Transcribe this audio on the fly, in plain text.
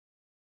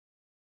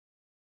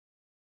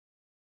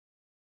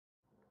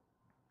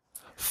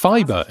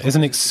Fibre is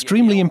an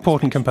extremely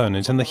important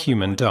component in the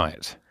human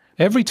diet.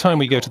 Every time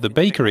we go to the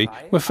bakery,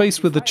 we're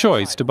faced with the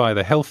choice to buy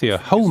the healthier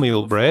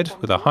wholemeal bread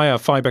with a higher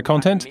fibre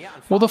content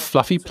or the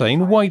fluffy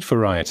plain white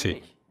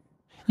variety.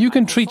 You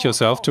can treat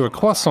yourself to a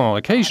croissant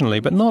occasionally,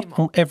 but not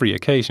on every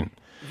occasion.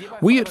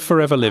 We at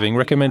Forever Living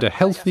recommend a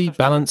healthy,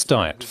 balanced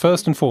diet,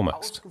 first and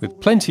foremost,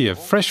 with plenty of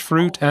fresh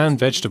fruit and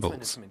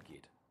vegetables.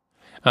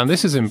 And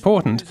this is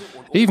important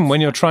even when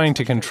you're trying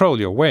to control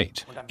your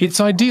weight. It's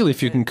ideal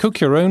if you can cook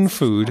your own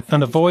food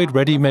and avoid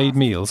ready-made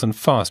meals and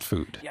fast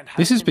food.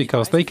 This is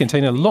because they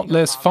contain a lot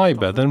less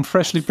fibre than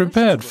freshly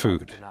prepared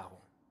food.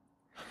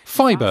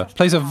 Fibre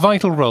plays a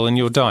vital role in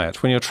your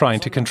diet when you're trying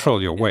to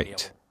control your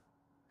weight.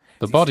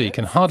 The body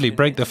can hardly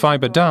break the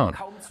fibre down,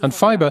 and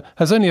fibre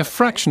has only a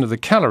fraction of the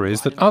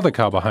calories that other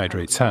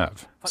carbohydrates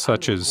have,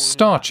 such as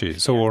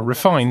starches or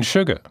refined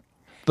sugar.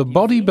 The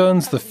body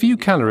burns the few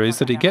calories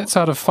that it gets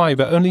out of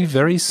fibre only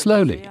very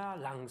slowly.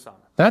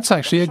 That's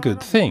actually a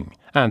good thing.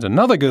 And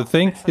another good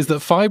thing is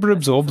that fibre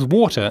absorbs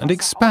water and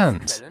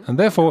expands, and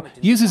therefore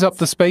uses up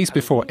the space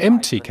before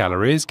empty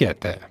calories get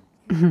there.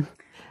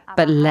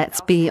 But let's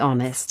be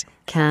honest.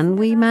 Can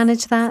we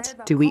manage that?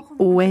 Do we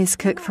always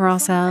cook for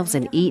ourselves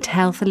and eat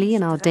healthily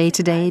in our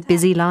day-to-day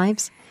busy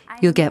lives?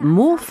 You'll get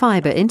more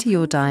fibre into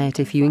your diet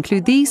if you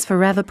include these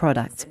Forever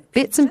products,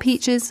 bits and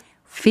peaches,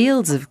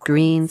 fields of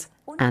greens,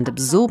 and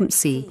absorbent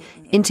C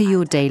into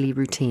your daily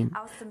routine.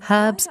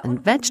 Herbs and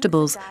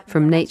vegetables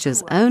from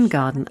nature's own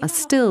garden are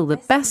still the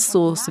best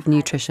source of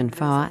nutrition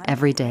for our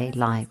everyday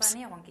lives.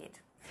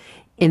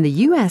 In the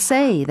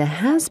USA, there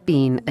has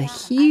been a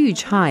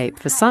huge hype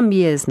for some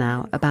years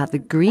now about the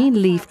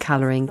green leaf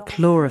colouring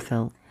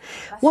chlorophyll.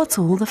 What's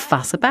all the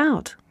fuss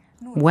about?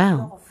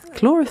 Well,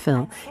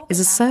 chlorophyll is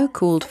a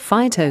so-called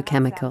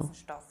phytochemical,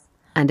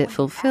 and it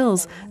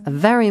fulfills a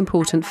very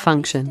important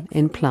function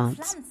in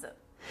plants.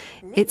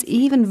 It's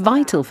even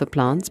vital for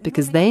plants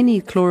because they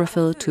need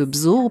chlorophyll to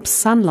absorb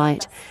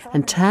sunlight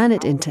and turn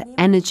it into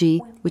energy,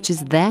 which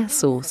is their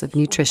source of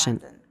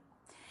nutrition.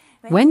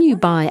 When you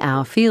buy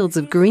our Fields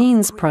of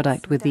Greens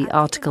product with the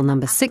article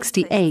number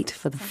 68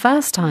 for the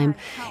first time,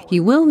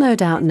 you will no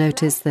doubt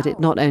notice that it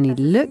not only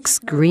looks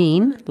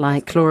green,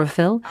 like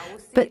chlorophyll,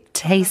 but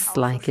tastes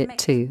like it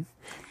too.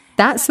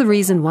 That's the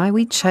reason why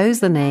we chose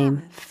the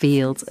name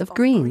Fields of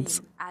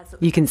Greens.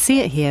 You can see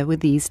it here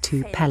with these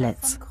two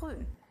pellets.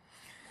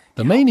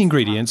 The main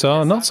ingredients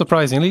are, not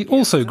surprisingly,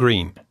 also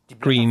green.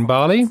 Green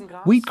barley,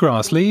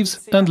 wheatgrass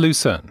leaves and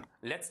lucerne.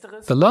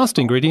 The last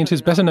ingredient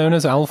is better known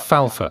as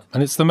alfalfa,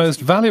 and it's the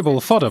most valuable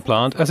fodder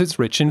plant as it's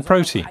rich in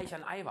protein.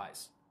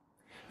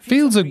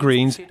 Fields of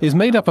Greens is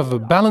made up of a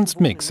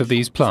balanced mix of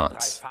these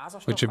plants,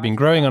 which have been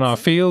growing on our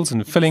fields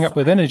and filling up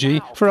with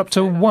energy for up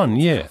to 1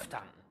 year.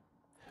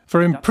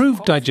 For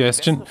improved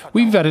digestion,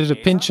 we've added a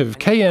pinch of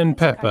cayenne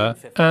pepper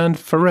and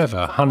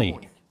Forever honey.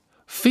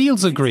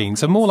 Fields of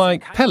Greens are more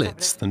like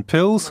pellets than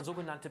pills,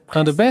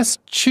 and are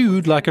best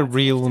chewed like a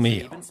real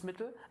meal.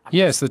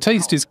 Yes, the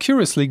taste is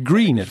curiously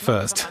green at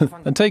first,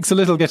 and takes a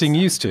little getting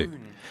used to.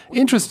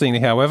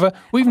 Interestingly, however,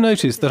 we've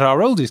noticed that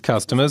our oldest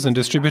customers and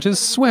distributors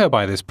swear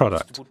by this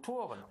product,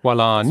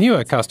 while our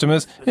newer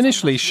customers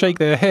initially shake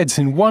their heads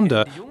in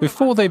wonder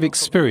before they've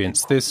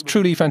experienced this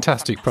truly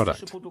fantastic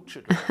product.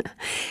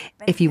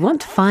 If you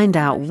want to find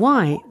out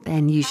why,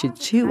 then you should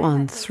chew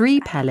on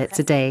 3 pellets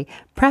a day,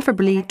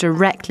 preferably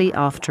directly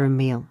after a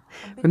meal.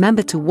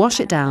 Remember to wash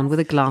it down with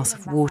a glass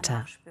of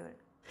water.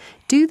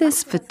 Do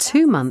this for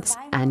 2 months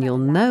and you'll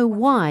know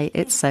why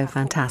it's so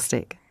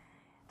fantastic.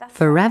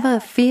 Forever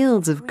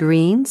Fields of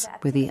Greens,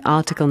 with the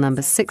article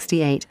number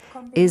 68,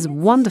 is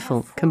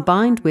wonderful,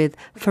 combined with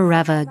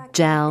Forever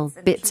Gel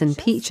Bits and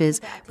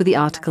Peaches with the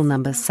article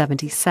number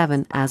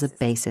 77 as a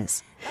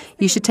basis.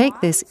 You should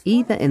take this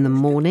either in the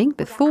morning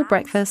before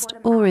breakfast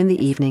or in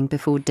the evening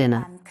before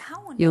dinner.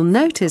 You'll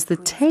notice the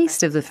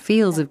taste of the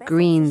Fields of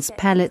Greens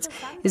pellets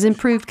is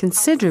improved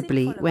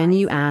considerably when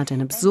you add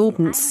an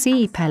absorbent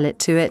C pellet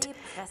to it.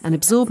 And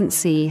absorbent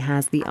C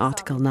has the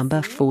article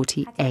number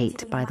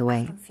 48, by the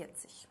way.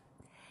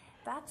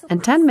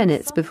 And 10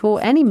 minutes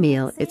before any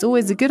meal, it's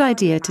always a good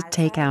idea to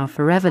take our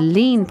Forever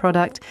Lean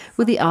product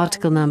with the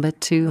article number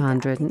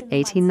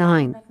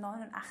 289.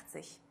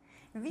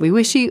 We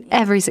wish you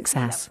every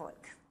success.